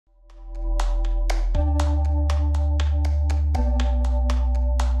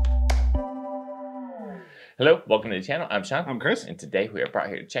Hello, welcome to the channel. I'm Sean. I'm Chris. And today we are brought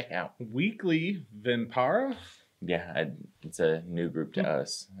here to check out Weeekly Vinpara. Yeah, it's a new group to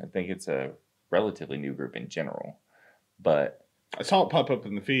us. I think it's a relatively new group in general. But I saw it pop up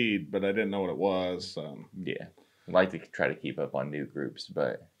in the feed, but I didn't know what it was. Yeah, I like to try to keep up on new groups,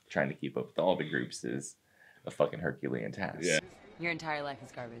 but trying to keep up with all the groups is a fucking Herculean task. Yeah. Your entire life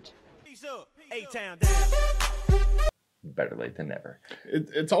is garbage. Better late than never.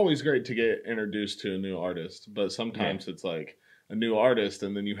 It's always great to get introduced to a new artist, but sometimes it's like a new artist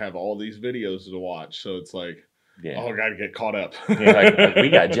and then you have all these videos to watch. So it's like, oh, I gotta get caught up. like we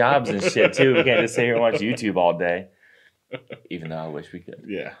got jobs and shit too. We can't just sit here and watch YouTube all day. Even though I wish we could.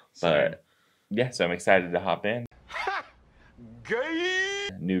 Yeah. But yeah, so I'm excited to hop in.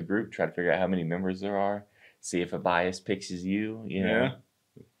 New group, try to figure out how many members there are. See if a bias picks you, you know.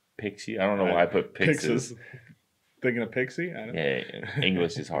 Yeah. Picks you. I don't know why I put pixes. Thinking of Pixie? I don't know. Yeah,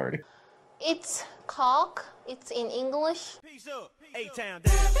 English is hard. It's cock. It's in English.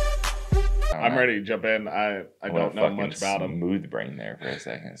 I'm ready to jump in. I don't know much about them. Smooth brain there for a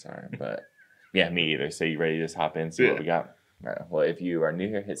second, sorry. But yeah, me either. So you ready to just hop in, see what we got? All right. Well, if you are new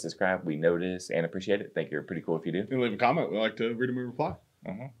here, hit subscribe. We notice and appreciate it. Think you're pretty cool if you do. And leave a comment. We like to read them and reply.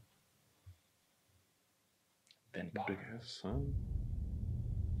 Big ass son.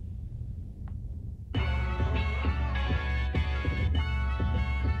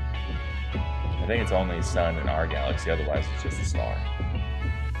 I think it's only sun in our galaxy, otherwise it's just a star.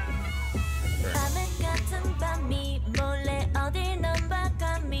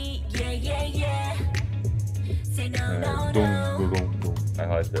 I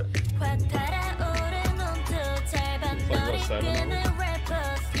like it.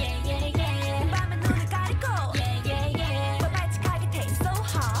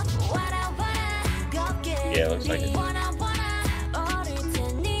 Yeah, it looks like it.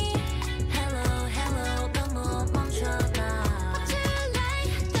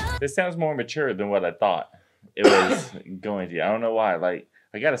 This sounds more mature than what I thought it was going to. I don't know why. Like,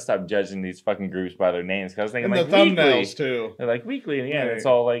 I gotta stop judging these fucking groups by their names. Cause I was thinking, and like, the thumbnails Weeekly. too. They're like Weeekly, and yeah, it's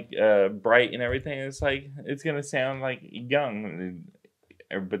all like bright and everything. It's like it's gonna sound like young,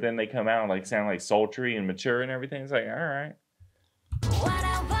 but then they come out and like sound like sultry and mature and everything. It's like, all right.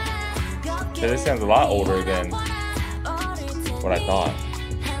 So this sounds a lot older than what I thought.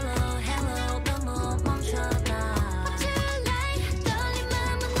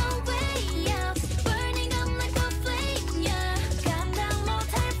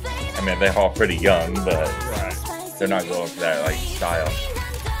 I mean, they're all pretty young, but they're not going for that like style.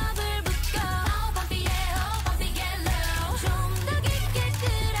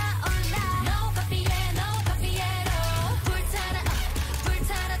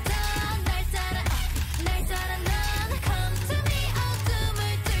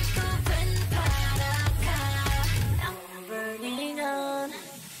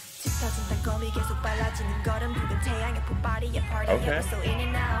 Okay.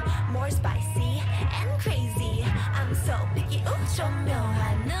 More spicy and crazy. I'm so picky.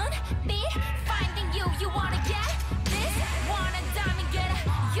 Finding you wanna get this? Wanna diamond get it?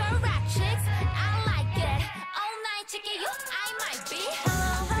 You're rap chicks. I like it. All night chicken, I might be.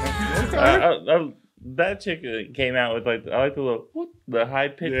 That chick came out with like, I like the little the high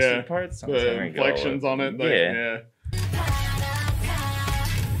pitched parts, the inflections on it. Like, yeah.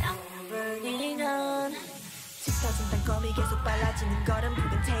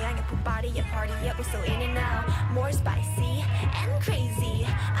 More spicy and crazy.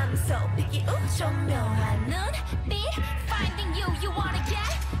 I'm so picky. Finding you wanna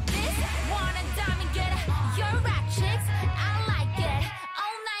get this? Wanna diamond get it? You're rap chicks. I like it.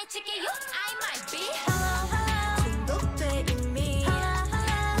 All night chicken, I might be. 중독돼 이미.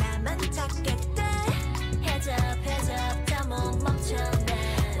 나만 찾게 돼. 해접 다 못 멈춰내.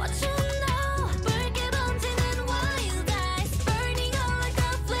 What you know? 붉게 번지는 wild eyes, burning all like a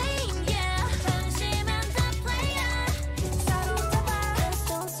flame. Yeah, 변심한 the player. 사로잡아,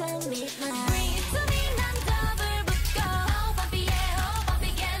 don't tell me how. Bring it to me, 난 더블 붙고. Oh, bumpy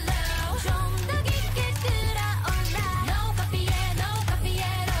get low. 좀 더 깊게 들어올라. No coffee at all.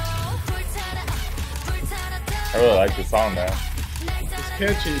 불타라 더. I really like the song though. It's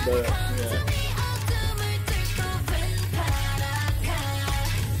catchy, but yeah.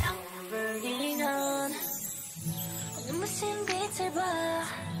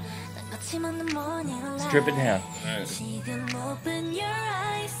 Strip it down.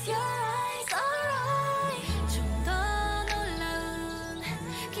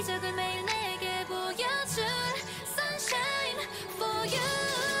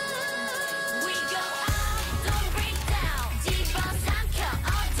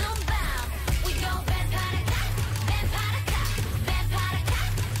 We go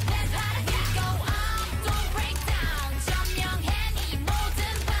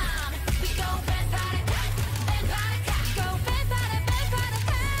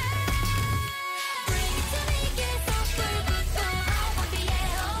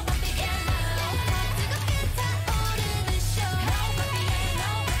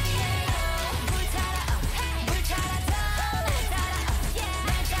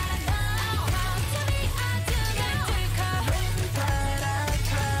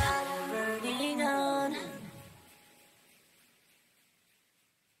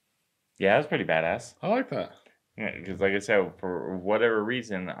Yeah, that's pretty badass. I like that. Yeah, because like I said, for whatever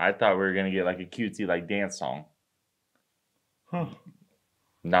reason, I thought we were gonna get like a cutesy like dance song. Huh.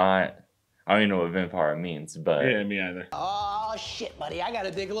 Not, I don't even know what Vampire means, but Yeah, me either. Oh shit, buddy! I gotta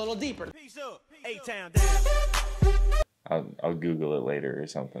dig a little deeper. Peace up, A-Town I'll Google it later or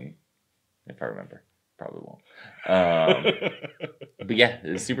something if I remember. Probably won't. But yeah,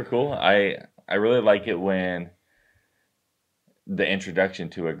 it's super cool. I really like it when the introduction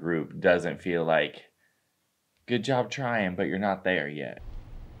to a group doesn't feel like good job trying, but you're not there yet.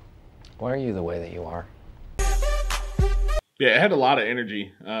 Why are you the way that you are? Yeah, it had a lot of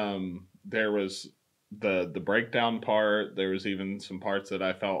energy. There was the breakdown part. There was even some parts that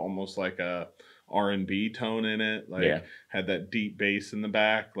I felt almost like a R&B tone in it. Like had that deep bass in the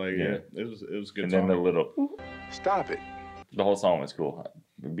back. Like it was good. And song. then the little stop it. The whole song was cool.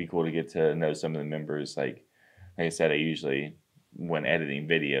 It'd be cool to get to know some of the members. Like I said, I usually when editing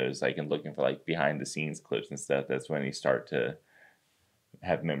videos, like and looking for like behind the scenes clips and stuff, that's when you start to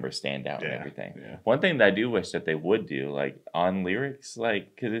have members stand out and everything. Yeah. One thing that I do wish that they would do, like on lyrics,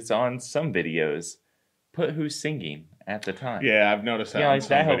 like because it's on some videos, put who's singing at the time. Yeah, I've noticed that. Yeah, on like, some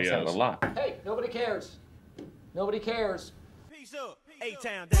that helps videos. out a lot. Hey, nobody cares. Nobody cares. Peace up,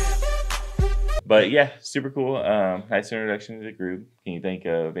 A-Town But yeah, super cool. Nice introduction to the group. Can you think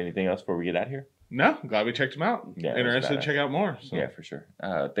of anything else before we get out of here? No, glad we checked them out. Yeah, interested to check out more. So. Yeah, for sure.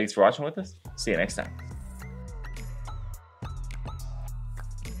 Thanks for watching with us. See you next time.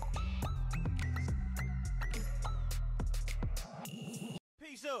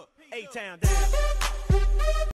 Peace up, A-Town down.